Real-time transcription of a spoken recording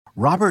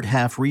Robert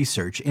Half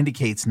research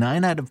indicates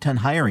 9 out of 10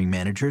 hiring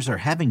managers are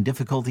having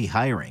difficulty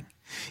hiring.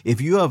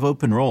 If you have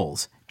open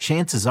roles,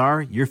 chances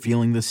are you're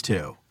feeling this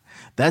too.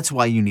 That's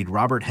why you need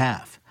Robert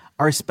Half.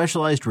 Our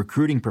specialized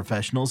recruiting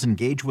professionals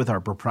engage with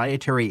our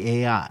proprietary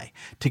AI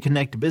to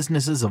connect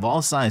businesses of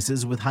all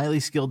sizes with highly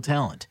skilled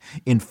talent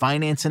in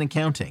finance and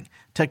accounting,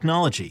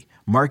 technology,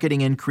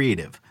 marketing and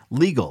creative,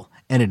 legal,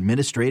 and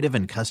administrative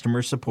and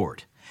customer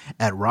support.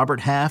 At Robert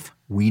Half,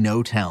 we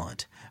know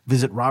talent.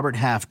 Visit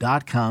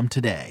roberthalf.com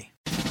today.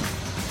 And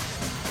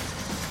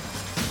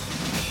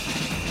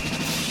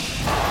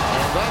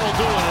that'll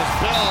do it as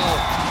Bell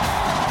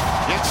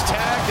gets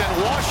tagged,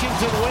 and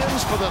Washington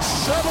wins for the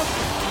 7th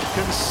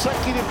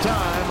consecutive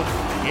time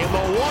in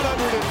the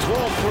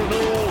 112th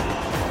renewal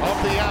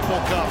of the Apple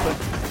Cup.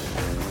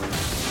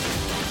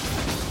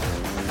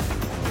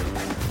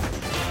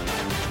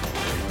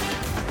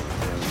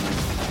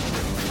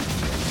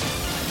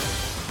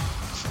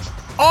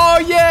 Oh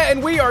yeah,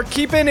 and we are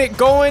keeping it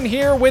going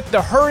here with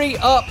the Hurry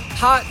Up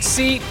Hot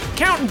Seat,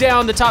 counting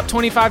down the top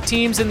 25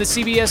 teams in the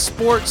CBS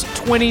Sports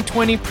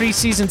 2020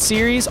 preseason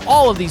series.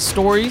 All of these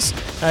stories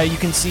you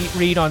can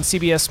read on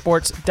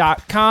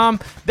cbssports.com.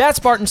 That's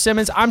Barton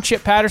Simmons. I'm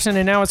Chip Patterson,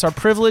 and now it's our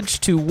privilege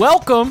to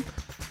welcome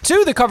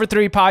to the Cover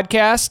 3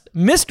 podcast,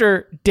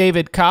 Mr.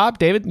 David Cobb.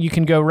 David, you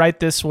can go right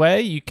this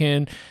way. You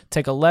can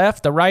take a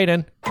left, the right,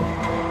 and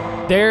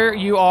there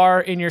you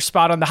are in your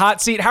spot on the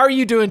hot seat. How are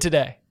you doing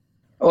today?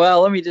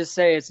 Well, let me just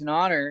say it's an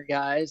honor,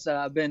 guys.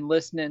 I've been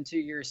listening to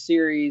your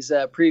series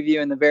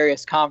previewing the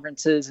various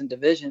conferences and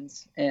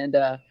divisions. And,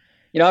 I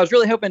was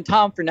really hoping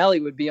Tom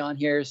Fornelli would be on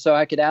here so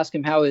I could ask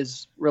him how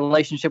his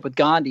relationship with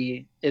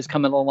Gandhi is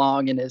coming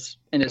along in his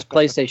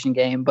PlayStation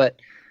game. But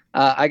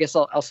I guess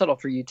I'll settle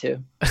for you two.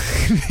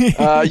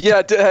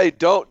 Hey,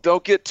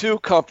 don't get too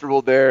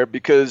comfortable there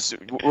because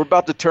we're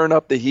about to turn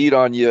up the heat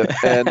on you.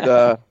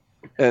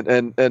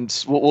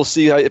 And we'll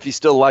see if you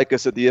still like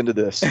us at the end of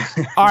this.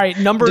 All right,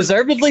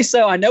 deservedly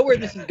so. I know where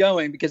this is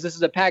going because this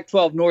is a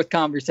Pac-12 North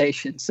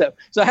conversation. So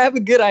I have a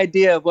good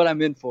idea of what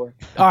I'm in for.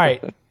 All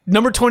right,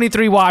 number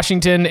 23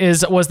 Washington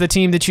was the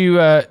team that you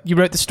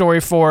wrote the story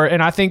for,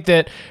 and I think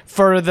that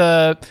for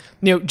the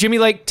Jimmy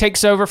Lake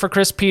takes over for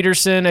Chris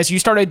Petersen. As you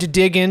started to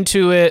dig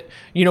into it,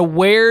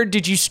 where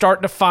did you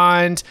start to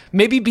find,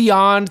 maybe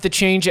beyond the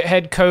change at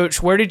head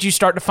coach, where did you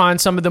start to find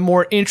some of the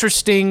more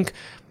interesting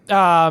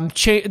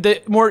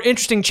the more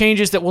interesting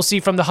changes that we'll see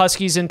from the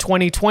Huskies in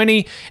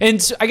 2020,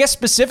 and I guess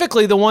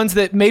specifically the ones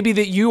that maybe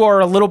that you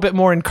are a little bit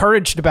more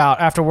encouraged about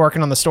after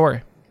working on the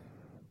story?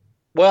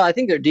 Well, I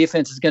think their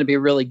defense is going to be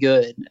really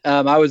good.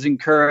 I was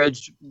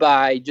encouraged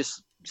by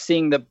just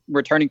seeing the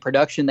returning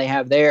production they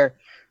have there,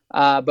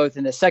 both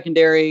in the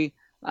secondary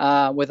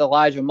with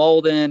Elijah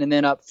Molden, and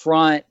then up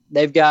front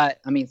they've got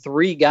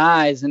 3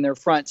 guys in their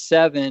front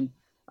 7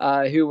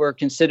 who were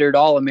considered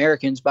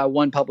All-Americans by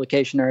one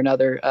publication or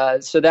another.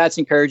 So that's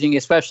encouraging,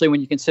 especially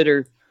when you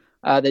consider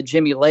that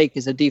Jimmy Lake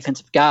is a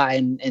defensive guy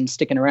and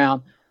sticking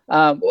around.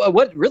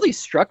 What really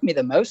struck me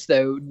the most,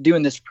 though,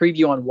 doing this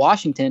preview on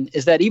Washington,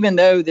 is that even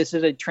though this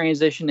is a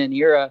transition in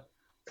era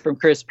from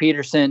Chris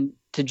Petersen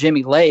to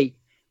Jimmy Lake,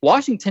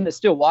 Washington is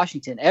still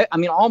Washington.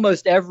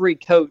 Almost every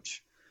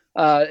coach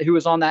who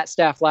was on that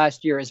staff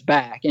last year is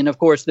back. And, of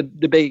course, the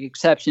big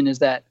exception is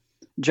that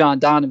John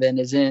Donovan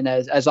is in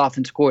as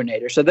offensive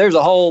coordinator. So there's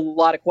a whole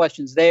lot of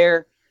questions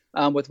there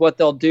with what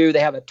they'll do. They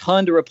have a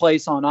ton to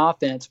replace on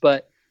offense,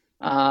 but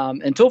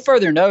until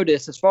further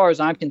notice, as far as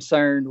I'm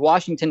concerned,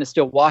 Washington is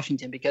still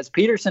Washington because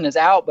Petersen is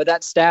out, but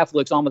that staff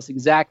looks almost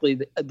exactly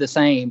the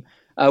same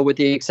with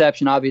the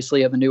exception,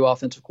 obviously, of a new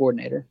offensive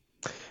coordinator.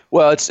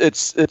 Well,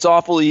 it's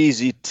awfully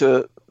easy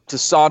to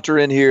saunter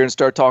in here and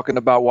start talking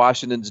about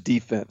Washington's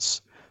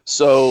defense.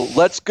 So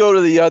let's go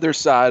to the other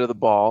side of the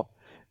ball.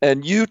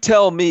 And you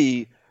tell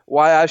me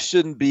why I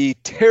shouldn't be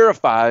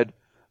terrified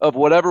of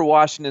whatever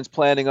Washington's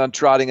planning on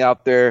trotting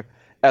out there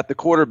at the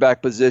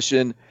quarterback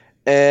position.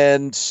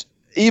 And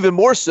even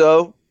more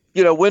so,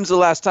 when's the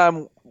last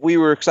time we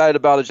were excited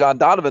about a John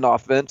Donovan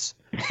offense?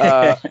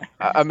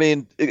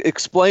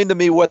 Explain to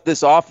me what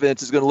this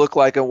offense is going to look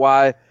like and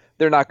why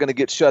they're not going to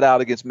get shut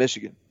out against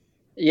Michigan.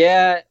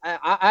 Yeah,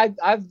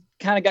 I've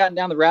kind of gotten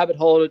down the rabbit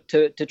hole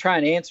to try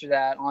and answer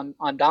that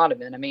on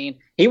Donovan.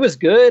 He was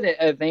good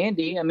at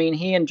Vandy.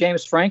 He and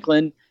James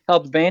Franklin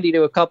helped Vandy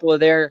to a couple of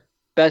their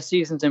best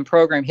seasons in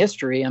program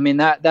history.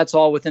 That's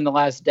all within the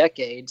last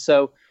decade.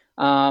 So,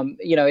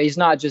 he's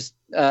not just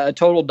a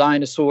total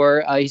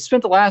dinosaur. He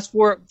spent the last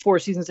four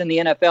seasons in the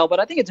NFL, but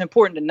I think it's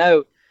important to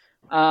note,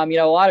 a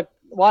lot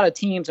of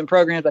teams and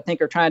programs I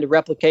think are trying to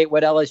replicate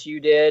what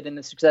LSU did and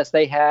the success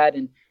they had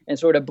and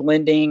sort of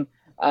blending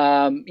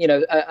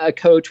a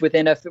coach with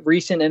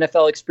recent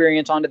NFL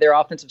experience onto their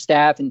offensive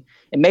staff. And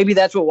maybe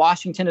that's what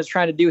Washington is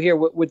trying to do here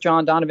with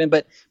John Donovan.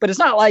 But it's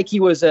not like he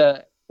was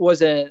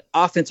an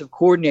offensive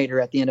coordinator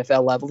at the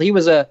NFL level. He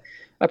was a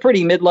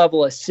pretty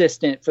mid-level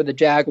assistant for the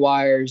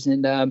Jaguars.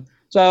 And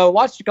so I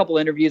watched a couple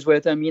interviews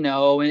with him,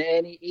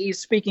 and he's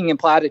speaking in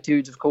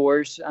platitudes, of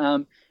course.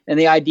 And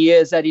the idea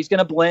is that he's going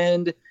to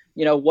blend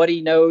what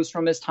he knows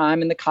from his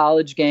time in the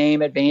college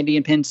game at Vandy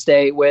and Penn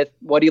State with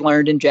what he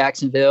learned in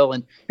Jacksonville.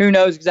 And who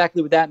knows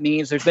exactly what that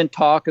means. There's been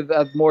talk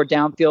of more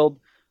downfield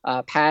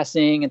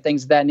passing and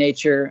things of that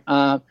nature.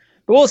 But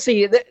we'll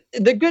see.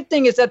 The good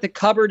thing is that the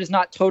cupboard is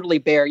not totally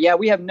bare. Yeah,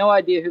 we have no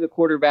idea who the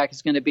quarterback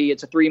is going to be.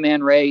 It's a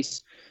 3-man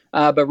race.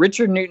 But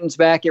Richard Newton's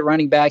back at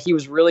running back. He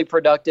was really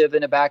productive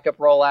in a backup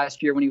role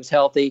last year when he was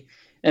healthy.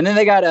 And then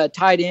they got a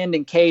tight end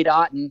in Cade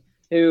Otton,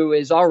 who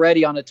is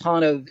already on a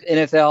ton of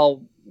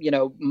NFL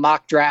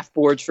mock draft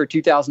boards for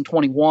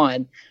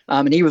 2021.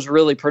 And he was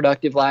really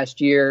productive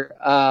last year.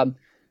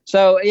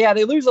 So, yeah,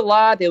 they lose a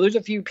lot. They lose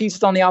a few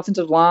pieces on the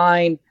offensive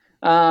line.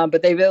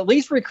 But they've at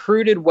least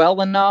recruited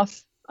well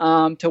enough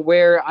to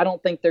where I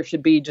don't think there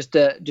should be just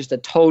a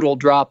total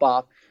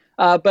drop-off.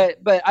 But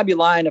I'd be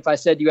lying if I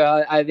said to you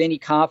I have any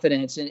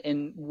confidence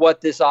in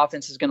what this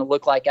offense is going to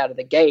look like out of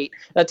the gate.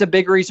 That's a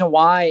big reason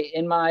why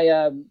in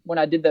my when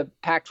I did the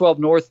Pac-12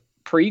 North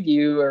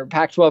preview or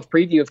Pac-12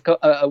 preview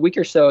of a week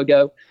or so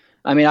ago,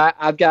 I mean,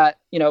 I've got,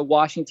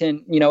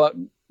 Washington,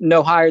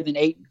 no higher than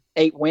eight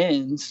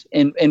wins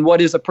in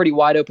what is a pretty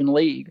wide open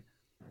league.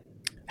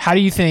 How do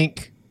you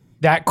think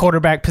that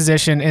quarterback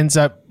position ends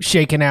up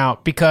shaking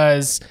out?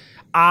 Because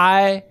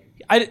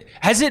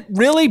has it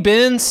really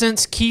been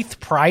since Keith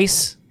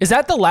Price? Is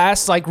that the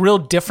last real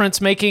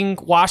difference-making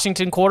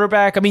Washington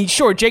quarterback? I mean,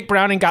 sure, Jake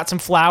Browning got some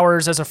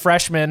flowers as a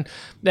freshman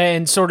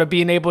and sort of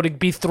being able to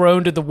be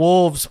thrown to the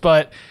wolves,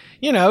 but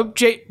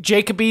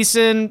Jacob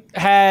Eason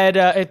had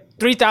a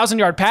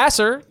 3,000-yard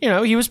passer.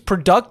 He was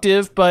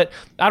productive, but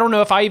I don't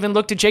know if I even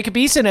looked at Jacob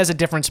Eason as a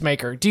difference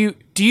maker. Who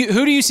do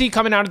you see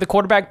coming out of the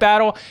quarterback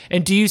battle,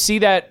 and do you see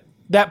that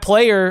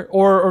player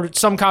or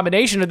some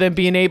combination of them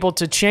being able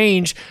to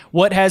change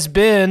what has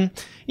been,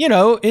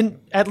 in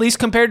at least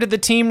compared to the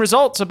team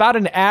results, about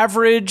an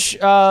average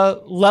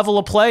level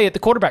of play at the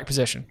quarterback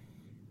position?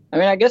 I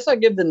mean, I guess I'll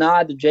give the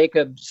nod to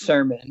Jacob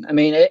Sermon. I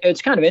mean,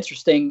 it's kind of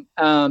interesting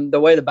the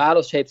way the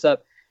battle shapes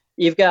up.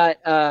 You've got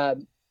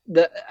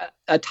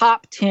a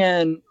top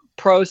 10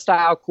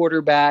 pro-style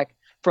quarterback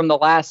from the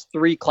last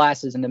 3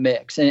 classes in the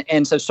mix.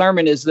 And so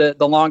Sermon is the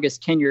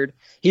longest tenured.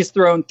 He's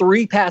thrown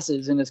 3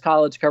 passes in his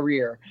college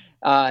career.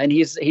 And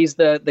he's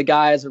the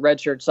guy as a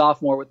redshirt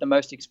sophomore with the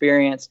most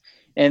experience.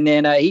 And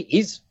then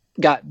he's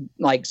got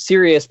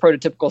serious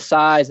prototypical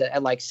size at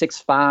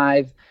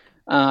 6'5".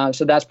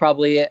 So that's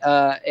probably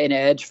an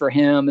edge for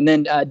him. And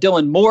then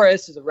Dylan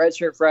Morris is a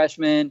redshirt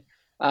freshman.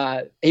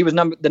 He was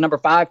the number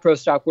 5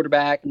 pro-style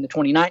quarterback in the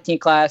 2019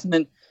 class. And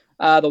then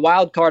the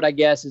wild card, I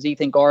guess, is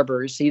Ethan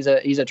Garbers.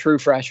 He's a true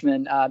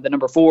freshman, the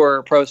number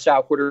 4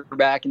 pro-style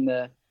quarterback in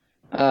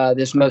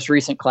this most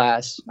recent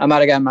class. I might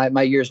have gotten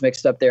my years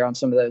mixed up there on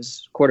some of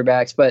those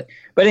quarterbacks. But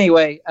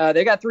anyway,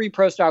 they got 3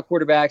 pro-style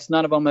quarterbacks.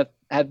 None of them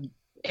have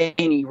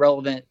any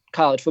relevant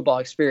college football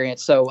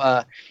experience. So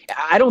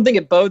I don't think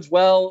it bodes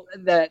well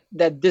that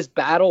this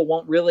battle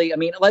won't really. I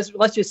mean,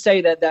 let's just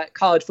say that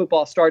college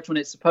football starts when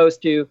it's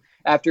supposed to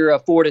after a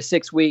 4 to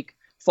 6 week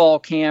fall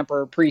camp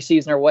or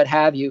preseason or what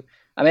have you.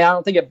 I mean, I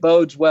don't think it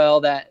bodes well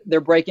that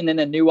they're breaking in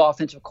a new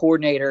offensive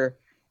coordinator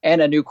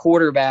and a new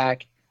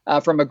quarterback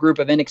from a group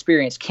of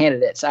inexperienced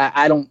candidates.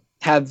 I don't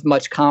have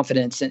much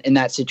confidence in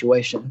that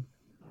situation.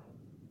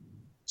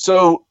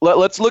 So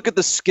let's look at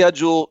the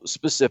schedule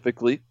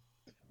specifically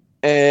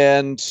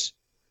and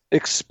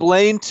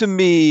explain to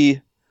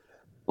me,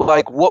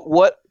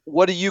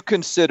 what do you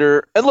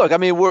consider? And look, I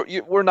mean,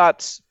 you're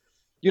not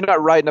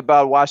writing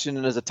about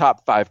Washington as a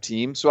top 5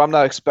 team, so I'm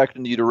not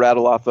expecting you to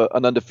rattle off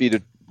an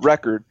undefeated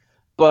record.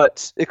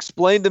 But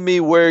explain to me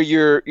where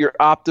your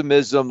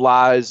optimism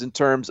lies in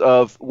terms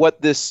of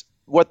what this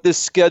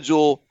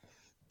schedule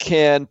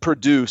can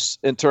produce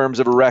in terms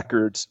of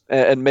records,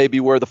 and maybe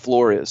where the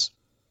floor is.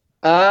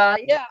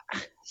 Yeah.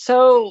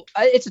 So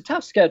it's a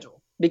tough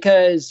schedule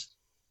because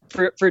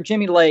for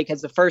Jimmy Lake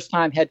as the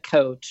first-time head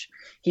coach,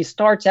 he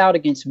starts out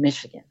against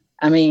Michigan.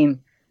 I mean,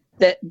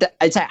 that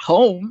it's at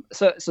home,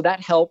 so that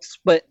helps.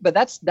 But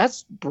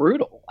that's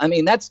brutal. I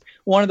mean, that's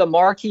one of the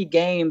marquee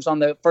games on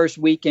the first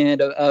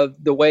weekend of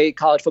the way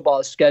college football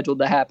is scheduled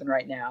to happen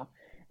right now.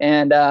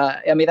 And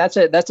I mean, that's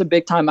a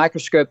big time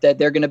microscope that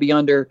they're going to be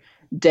under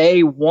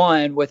day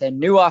one with a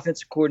new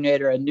offensive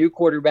coordinator, a new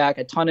quarterback,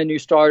 a ton of new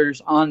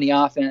starters on the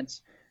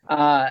offense.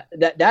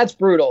 That's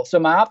brutal. So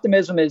my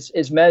optimism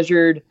is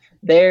measured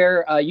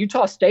there.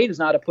 Utah State is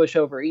not a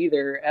pushover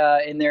either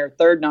in their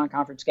third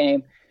non-conference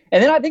game.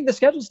 And then I think the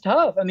schedule's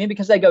tough. I mean,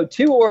 because they go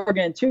to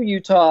Oregon, to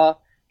Utah,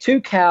 to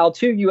Cal,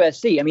 to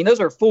USC. I mean, those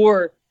are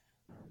 4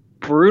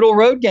 brutal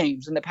road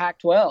games in the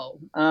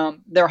Pac-12.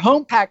 Their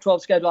home Pac-12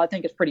 schedule, I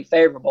think, is pretty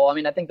favorable. I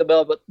mean, I think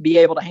they'll be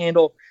able to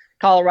handle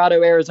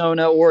Colorado,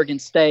 Arizona, Oregon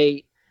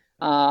State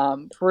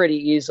pretty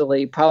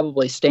easily,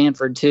 probably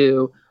Stanford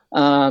too.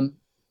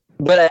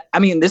 But I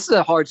mean, this is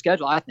a hard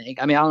schedule, I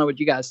think. I mean, I don't know what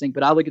you guys think,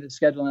 but I look at the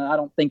schedule and I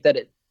don't think that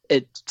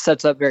it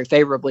sets up very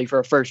favorably for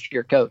a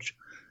first-year coach.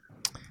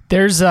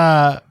 There's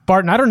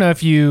Barton, I don't know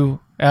if you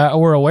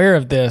were aware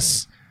of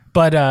this,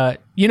 but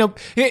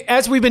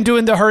as we've been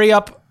doing the hurry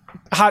up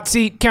Hot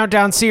Seat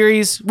Countdown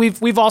series.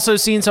 We've also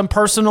seen some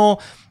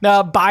personal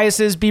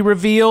biases be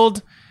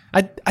revealed.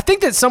 I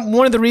think that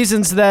one of the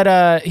reasons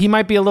that he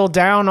might be a little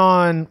down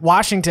on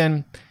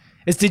Washington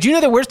is, did you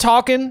know that we're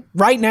talking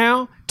right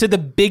now to the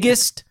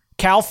biggest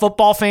Cal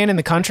football fan in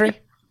the country?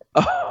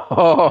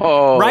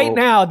 Oh, right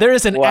now, there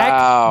is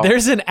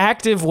there's an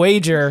active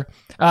wager,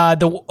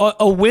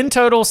 a win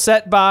total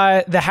set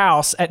by the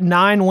house at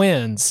 9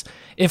 wins.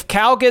 If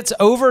Cal gets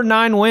over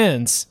 9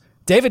 wins,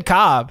 David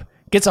Cobb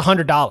gets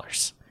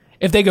 $100.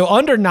 If they go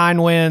under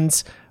 9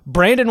 wins,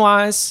 Brandon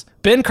Wise,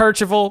 Ben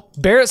Kercheval,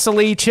 Barrett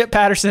Sallee, Chip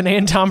Patterson,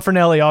 and Tom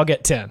Fornelli all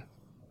get 10.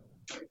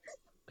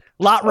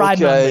 Lot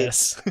riding on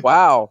this.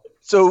 Wow.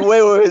 So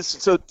wait.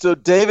 So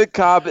David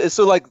Cobb is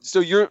so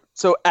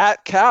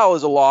at Cal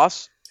is a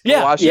loss.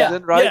 Yeah.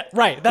 Washington, right? Yeah,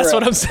 right. That's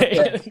what I'm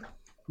saying.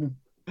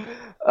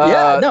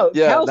 Now Cal's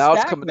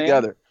it's coming man.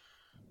 together.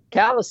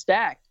 Cal is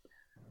stacked.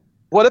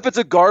 What if it's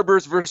a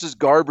Garbers versus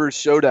Garbers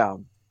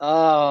showdown?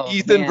 Oh,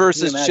 Ethan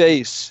versus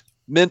Chase,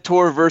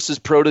 mentor versus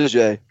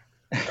protege.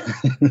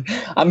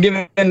 I'm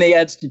giving the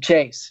edge to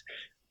Chase.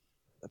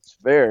 That's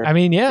fair. I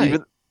mean, yeah.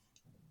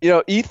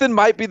 Ethan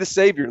might be the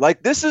savior.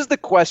 Like, this is the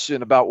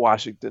question about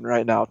Washington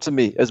right now, to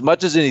me, as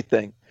much as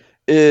anything,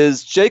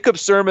 is Jacob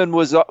Sermon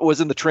was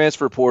in the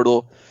transfer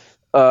portal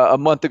a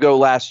month ago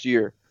last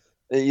year.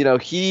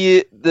 If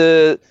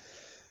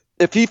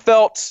they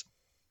felt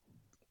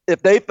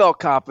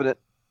confident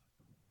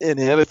in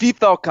him, if he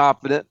felt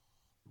confident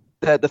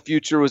that the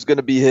future was going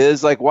to be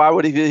his, like, why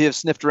would he have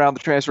sniffed around the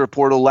transfer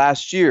portal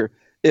last year?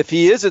 If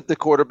he isn't the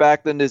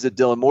quarterback, then is it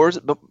Dylan Morris?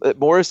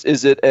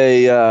 Is it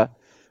a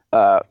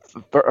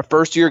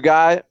first-year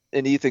guy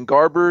in Ethan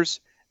Garbers?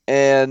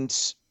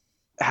 And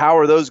how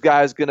are those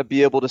guys going to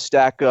be able to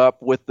stack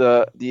up with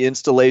the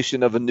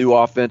installation of a new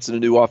offense and a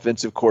new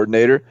offensive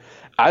coordinator?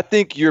 I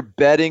think if you're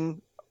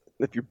betting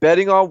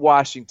on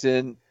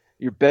Washington,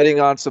 you're betting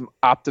on some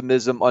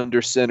optimism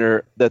under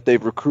center that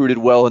they've recruited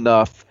well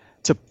enough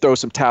to throw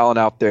some talent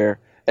out there.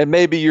 And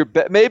maybe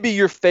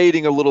you're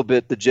fading a little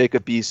bit the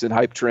Jacob Eason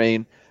hype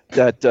train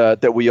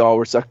that we all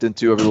were sucked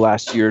into over the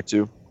last year or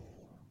two.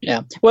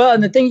 Yeah. Well,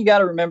 and the thing you got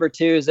to remember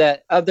too is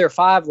that of their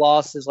 5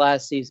 losses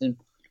last season,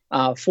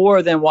 4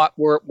 of them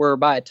were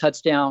by a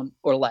touchdown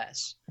or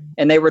less,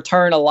 and they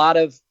return a lot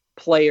of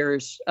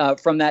players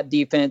from that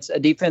defense, a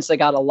defense that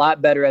got a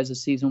lot better as the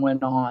season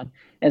went on.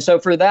 And so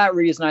for that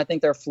reason, I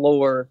think their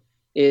floor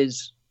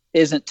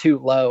isn't too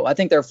low. I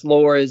think their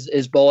floor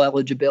is bowl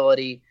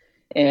eligibility.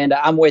 And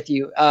I'm with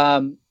you.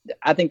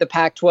 I think the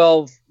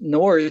Pac-12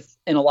 North,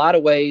 in a lot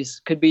of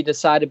ways, could be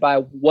decided by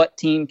what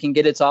team can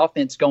get its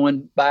offense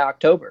going by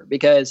October,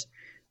 because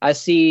I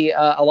see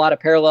a lot of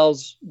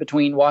parallels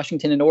between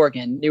Washington and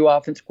Oregon. New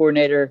offensive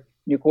coordinator,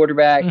 new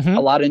quarterback, a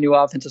lot of new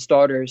offensive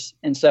starters.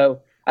 And so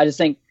I just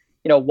think,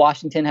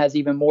 Washington has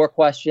even more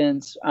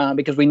questions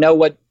because we know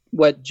what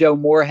Joe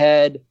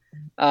Moorhead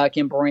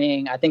can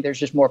bring. I think there's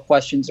just more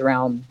questions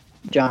around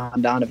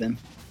John Donovan.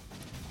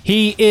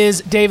 He is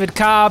David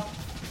Cobb.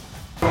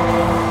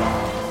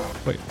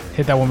 Wait,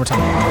 hit that one more time.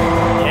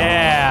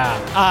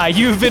 Yeah.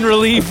 You've been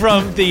relieved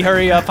from the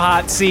Hurry Up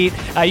Hot Seat.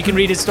 You can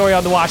read his story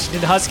on the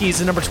Washington Huskies,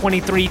 the number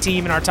 23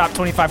 team in our top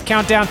 25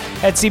 countdown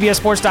at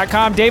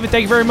CBSSports.com. David,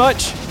 thank you very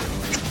much.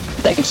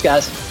 Thanks,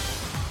 guys.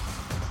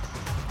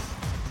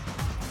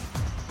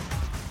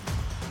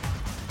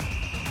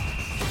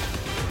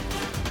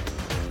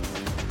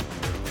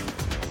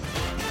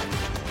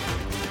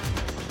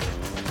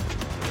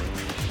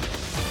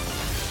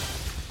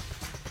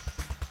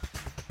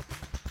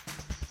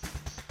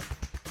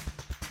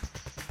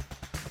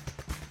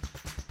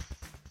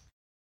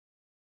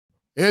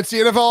 It's the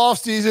NFL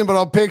offseason, but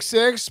on Pick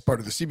Six, part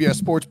of the CBS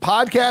Sports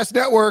Podcast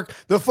Network,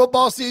 the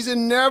football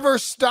season never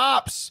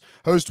stops.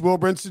 Host Will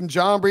Brinson,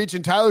 John Breach,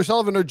 and Tyler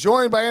Sullivan are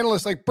joined by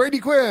analysts like Brady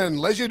Quinn,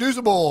 Lesia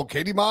Douzable,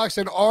 Katie Mox,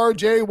 and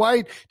RJ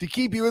White to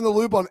keep you in the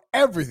loop on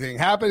everything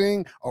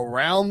happening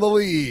around the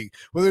league.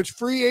 Whether it's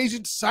free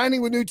agents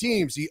signing with new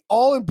teams, the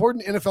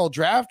all-important NFL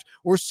draft,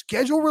 or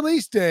schedule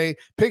release day,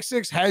 Pick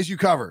Six has you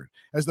covered.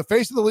 As the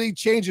face of the league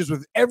changes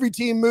with every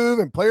team move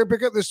and player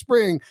pickup this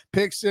spring,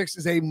 Pick Six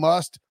is a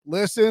must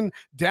listen.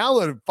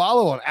 Download and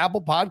follow on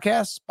Apple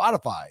Podcasts,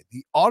 Spotify,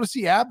 the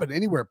Odyssey app, and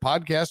anywhere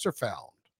podcasts are found.